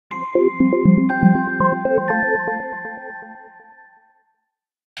Hey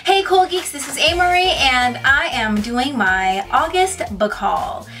Cool Geeks, this is Amerie and I am doing my August book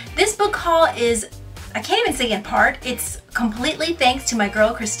haul. This book haul is, I can't even say in part, it's completely thanks to my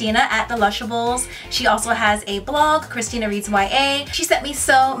girl Christina at The Lushables. She also has a blog, Christina Reads YA. She sent me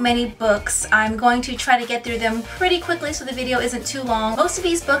so many books. I'm going to try to get through them pretty quickly so the video isn't too long. Most of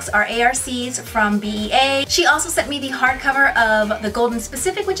these books are ARCs from BEA. She also sent me the hardcover of The Golden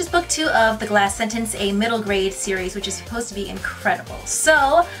Specific, which is book 2 of The Glass Sentence, a middle grade series, which is supposed to be incredible.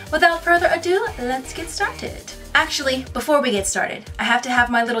 So without further ado, let's get started. Actually, before we get started, I have to have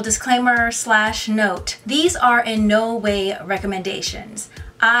my little disclaimer / note. These are in no way recommendations.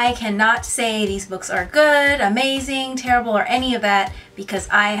 I cannot say these books are good, amazing, terrible, or any of that because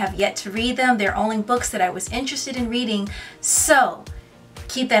I have yet to read them. They're only books that I was interested in reading, so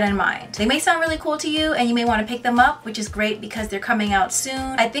keep that in mind. They may sound really cool to you and you may want to pick them up, which is great because they're coming out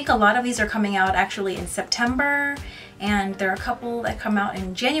soon. I think a lot of these are coming out actually in September, and there are a couple that come out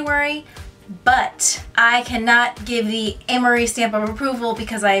in January. But I cannot give the Amerie stamp of approval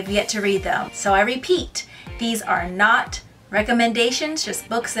because I have yet to read them. So I repeat, these are not recommendations, just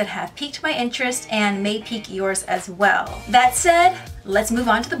books that have piqued my interest and may pique yours as well. That said, let's move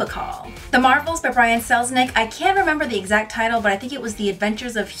on to the book haul. The Marvels by Brian Selznick. I can't remember the exact title, but I think it was The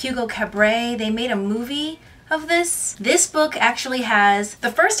Adventures of Hugo Cabret. They made a movie of this. This book actually has,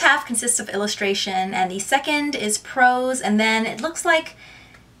 the first half consists of illustration and the second is prose, and then it looks like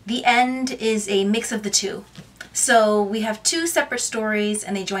the end is a mix of the two. So we have two separate stories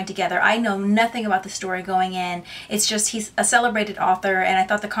and they join together. I know nothing about the story going in. It's just he's a celebrated author and I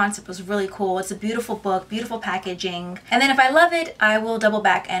thought the concept was really cool. It's a beautiful book, beautiful packaging. And then if I love it, I will double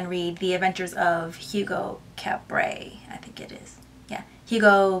back and read The Adventures of Hugo Cabret. I think it is. Yeah,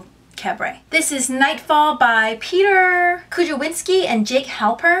 Hugo Cabret. This is Nightfall by Peter Kujawinski and Jake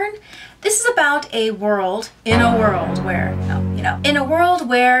Halpern. This is about a world, in a world where, in a world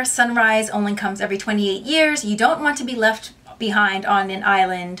where sunrise only comes every 28 years, you don't want to be left behind on an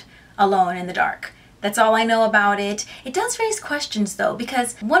island alone in the dark. That's all I know about it. It does raise questions though,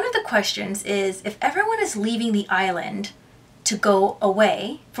 because one of the questions is if everyone is leaving the island to go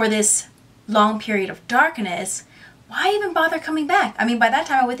away for this long period of darkness, why even bother coming back? I mean, by that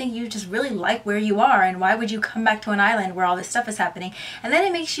time I would think you just really like where you are, and why would you come back to an island where all this stuff is happening? And then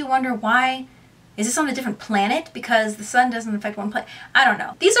it makes you wonder, why is this on a different planet because the sun doesn't affect one planet? I don't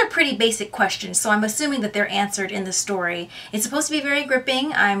know. These are pretty basic questions, so I'm assuming that they're answered in the story. It's supposed to be very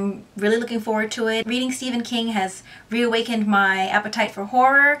gripping. I'm really looking forward to it. Reading Stephen King has reawakened my appetite for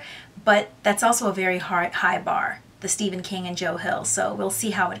horror, but that's also a very high bar. The Stephen King and Joe Hill, so we'll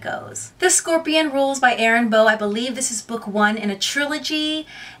see how it goes. The Scorpion Rules by Aaron Bow. I believe this is book 1 in a trilogy.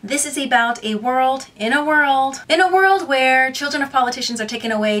 This is about a world in a world where children of politicians are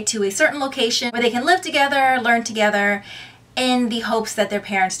taken away to a certain location where they can live together, learn together, in the hopes that their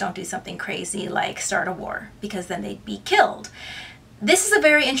parents don't do something crazy like start a war, because then they'd be killed. This is a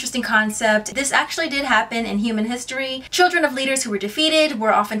very interesting concept. This actually did happen in human history. Children of leaders who were defeated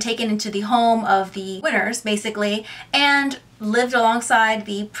were often taken into the home of the winners, basically, and lived alongside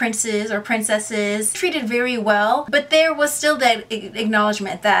the princes or princesses, treated very well, but there was still that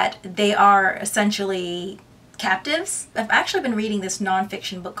acknowledgement that they are essentially captives. I've actually been reading this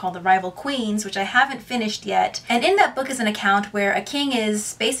nonfiction book called The Rival Queens, which I haven't finished yet. And in that book is an account where a king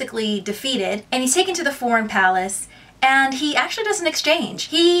is basically defeated and he's taken to the foreign palace. And he actually does an exchange.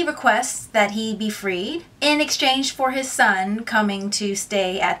 He requests that he be freed in exchange for his son coming to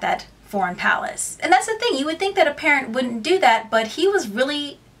stay at that foreign palace. And that's the thing, you would think that a parent wouldn't do that, but he was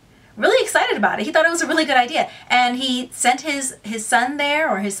really excited about it. He thought it was a really good idea. And he sent his son there,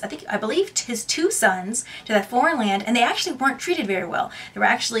 or I believe his 2 sons, to that foreign land, and they actually weren't treated very well. They were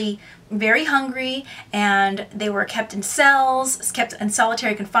actually very hungry, and they were kept in cells, kept in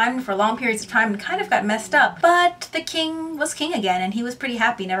solitary confinement for long periods of time, and kind of got messed up. But the king was king again, and he was pretty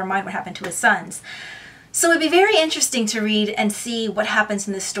happy, never mind what happened to his sons. So it'd be very interesting to read and see what happens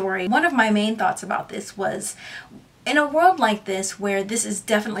in this story. One of my main thoughts about this was, in a world like this, where this is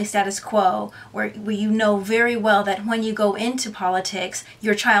definitely status quo, where you know very well that when you go into politics,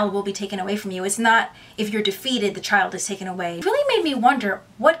 your child will be taken away from you. It's not if you're defeated, the child is taken away. It really made me wonder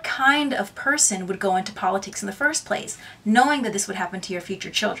what kind of person would go into politics in the first place, knowing that this would happen to your future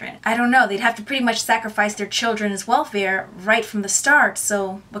children. I don't know, they'd have to pretty much sacrifice their children's welfare right from the start,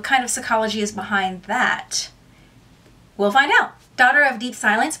 so what kind of psychology is behind that? We'll find out. Daughter of Deep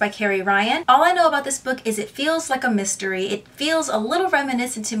Silence by Carrie Ryan. All I know about this book is it feels like a mystery. It feels a little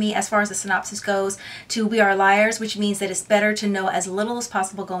reminiscent to me as far as the synopsis goes to We Are Liars, which means that it's better to know as little as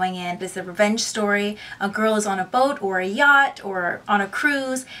possible going in. It's a revenge story. A girl is on a boat or a yacht or on a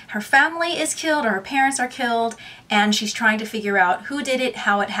cruise. Her family is killed or her parents are killed, and she's trying to figure out who did it,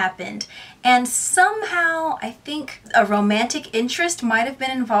 how it happened. And somehow I think a romantic interest might have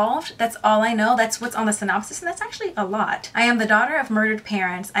been involved. That's all I know. That's what's on the synopsis, and that's actually a lot. I am the daughter of murdered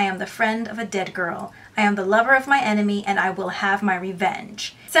parents. I am the friend of a dead girl. I am the lover of my enemy, and I will have my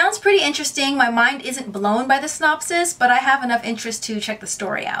revenge. Sounds pretty interesting. My mind isn't blown by the synopsis, but I have enough interest to check the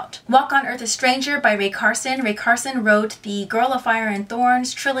story out. Walk on Earth a Stranger by Rae Carson. Rae Carson wrote the Girl of Fire and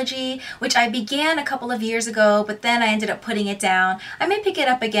Thorns trilogy, which I began a couple of years ago, but then I ended up putting it down. I may pick it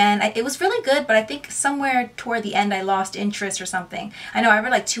up again. It was really good, but I think somewhere toward the end I lost interest or something. I know I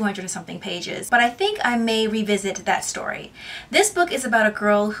read like 200 or something pages, but I think I may revisit that story. This book is about a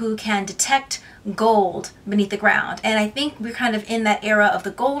girl who can detect gold beneath the ground, and I think we're kind of in that era of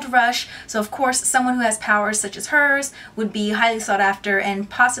the gold rush, so of course someone who has powers such as hers would be highly sought after and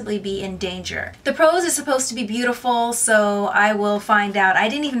possibly be in danger. The prose is supposed to be beautiful, so I will find out. I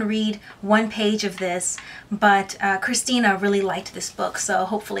didn't even read one page of this, but Christina really liked this book, so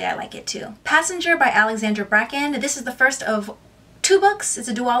hopefully I like it too. Passenger by Alexandra Bracken. This is the first of 2 books. It's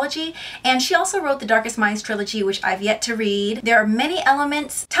a duology, and she also wrote the Darkest Minds trilogy, which I've yet to read. There are many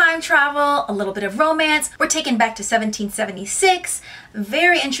elements: time travel, a little bit of romance. We're taken back to 1776.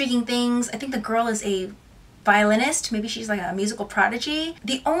 Very intriguing things. I think the girl is a violinist. Maybe she's like a musical prodigy.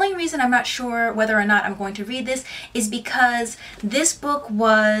 The only reason I'm not sure whether or not I'm going to read this is because this book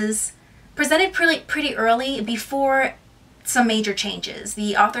was presented pretty early, before some major changes.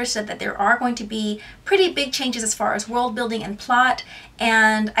 The author said that there are going to be pretty big changes as far as world building and plot,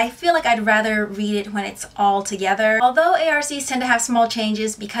 and I feel like I'd rather read it when it's all together. Although ARCs tend to have small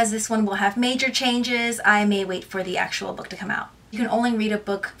changes, because this one will have major changes, I may wait for the actual book to come out. You can only read a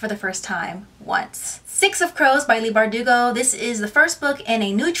book for the first time once. Six of Crows by Leigh Bardugo. This is the first book in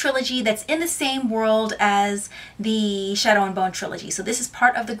a new trilogy that's in the same world as the Shadow and Bone trilogy. So this is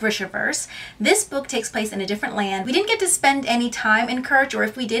part of the Grishaverse. This book takes place in a different land. We didn't get to spend any time in Kerch, or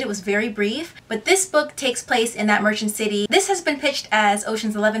if we did, it was very brief. But this book takes place in that merchant city. This has been pitched as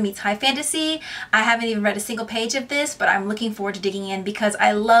Ocean's 11 meets high fantasy. I haven't even read a single page of this, but I'm looking forward to digging in, because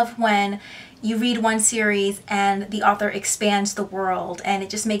I love when you read one series and the author expands the world, and it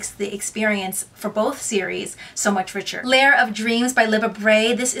just makes the experience for both series so much richer. Lair of Dreams by Libba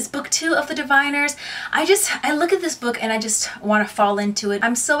Bray. This is book 2 of the Diviners. I look at this book and I just want to fall into it.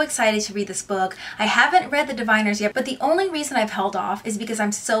 I'm so excited to read this book. I haven't read the Diviners yet, but the only reason I've held off is because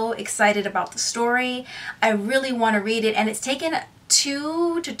I'm so excited about the story. I really want to read it, and it's taken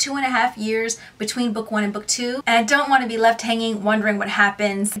 2 to 2.5 years between book 1 and book 2, and I don't want to be left hanging wondering what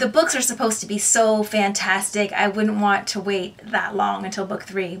happens. The books are supposed to be so fantastic. I wouldn't want to wait that long until book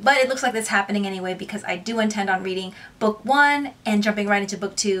 3, but it looks like that's happening anyway, because I do intend on reading book 1 and jumping right into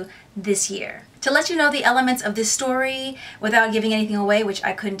book 2 this year. To let you know the elements of this story without giving anything away, which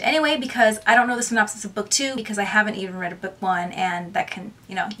I couldn't anyway, because I don't know the synopsis of book 2, because I haven't even read book 1, and that can,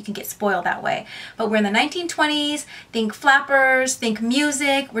 you can get spoiled that way. But we're in the 1920s, think flappers, think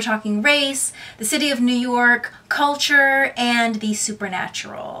music, we're talking race, the city of New York, culture, and the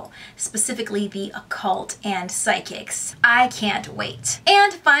supernatural, specifically the occult and psychics. I can't wait.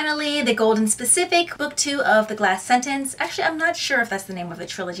 And finally, The Golden Specific, book 2 of The Glass Sentence. Actually, I'm not sure if that's the name of the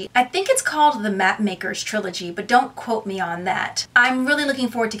trilogy. I think it's called the Mapmakers trilogy, but don't quote me on that. I'm really looking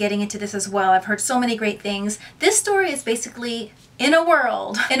forward to getting into this as well. I've heard so many great things. This story is basically in a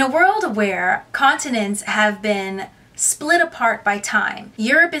world where continents have been split apart by time.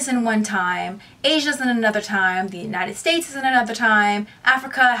 Europe is in one time, Asia's in another time, the United States is in another time,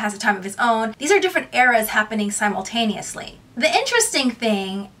 Africa has a time of its own. These are different eras happening simultaneously. The interesting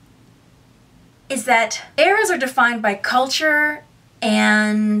thing is that eras are defined by culture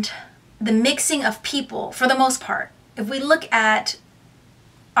and the mixing of people, for the most part. If we look at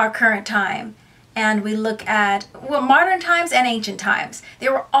our current time, and we look at, well, modern times and ancient times, they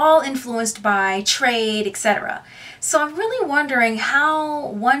were all influenced by trade, etc. So I'm really wondering how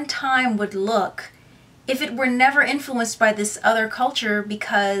one time would look if it were never influenced by this other culture,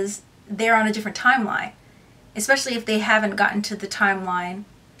 because they're on a different timeline, especially if they haven't gotten to the timeline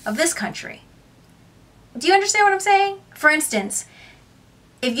of this country. Do you understand what I'm saying? For instance,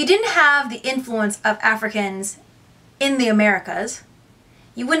 if you didn't have the influence of Africans in the Americas,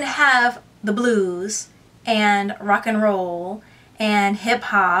 you wouldn't have the blues and rock and roll and hip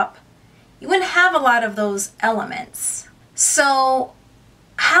hop. You wouldn't have a lot of those elements. So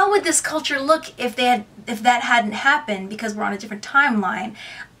how would this culture look if that hadn't happened, because we're on a different timeline?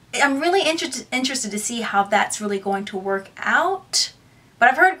 I'm really interested to see how that's really going to work out. But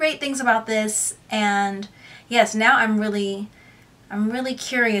I've heard great things about this, and yes, now I'm really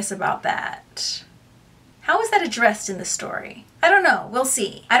curious about that. How is that addressed in the story? I don't know. We'll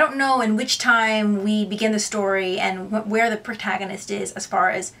see. I don't know in which time we begin the story and where the protagonist is as far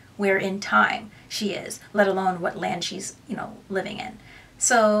as where in time she is, let alone what land she's, you know, living in.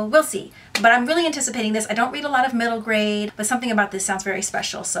 So we'll see. But I'm really anticipating this. I don't read a lot of middle grade, but something about this sounds very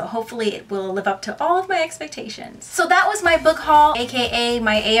special. So hopefully it will live up to all of my expectations. So that was my book haul, aka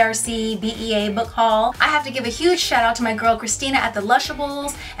my ARC BEA book haul. I have to give a huge shout out to my girl Christina at the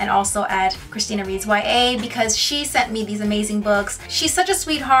Lushables and also at Christina Reads YA, because she sent me these amazing books. She's such a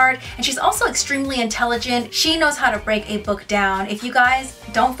sweetheart, and she's also extremely intelligent. She knows how to break a book down. If you guys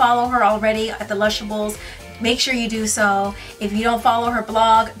don't follow her already at the Lushables, make sure you do so. If you don't follow her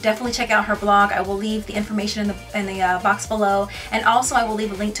blog, definitely check out her blog. I will leave the information in the box below, and also I will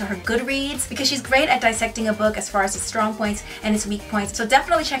leave a link to her Goodreads, because she's great at dissecting a book as far as its strong points and its weak points. So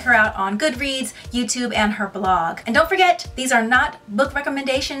definitely check her out on Goodreads, YouTube, and her blog. And don't forget, these are not book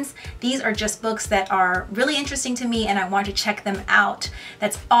recommendations. These are just books that are really interesting to me and I want to check them out.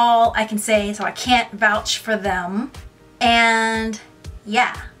 That's all I can say, so I can't vouch for them. And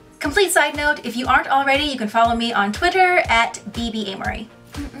yeah. Complete side note, if you aren't already, you can follow me on Twitter at @BBAmerie.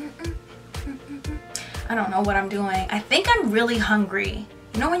 I don't know what I'm doing. I think I'm really hungry.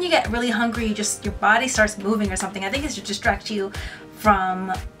 You know when you get really hungry, your body starts moving or something. I think it's to distract you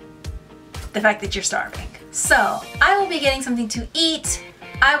from the fact that you're starving. So I will be getting something to eat.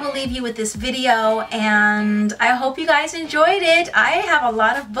 I will leave you with this video, and I hope you guys enjoyed it. I have a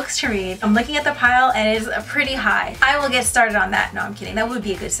lot of books to read. I'm looking at the pile and it's pretty high. I will get started on that. No, I'm kidding. That would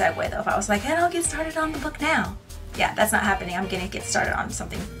be a good segue though if I was like, and I'll get started on the book now. Yeah, that's not happening. I'm gonna get started on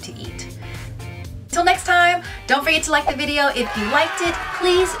something to eat. Until next time, don't forget to like the video. If you liked it,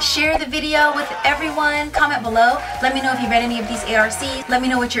 please share the video with everyone. Comment below. Let me know if you read any of these ARCs. Let me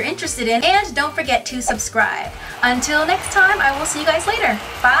know what you're interested in. And don't forget to subscribe. Until next time, I will see you guys later.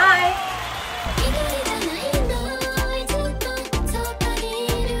 Bye!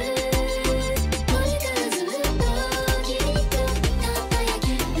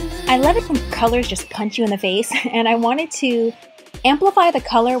 I love it when colors just punch you in the face, and I wanted to amplify the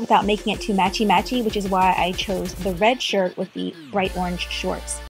color without making it too matchy-matchy, which is why I chose the red shirt with the bright orange shorts.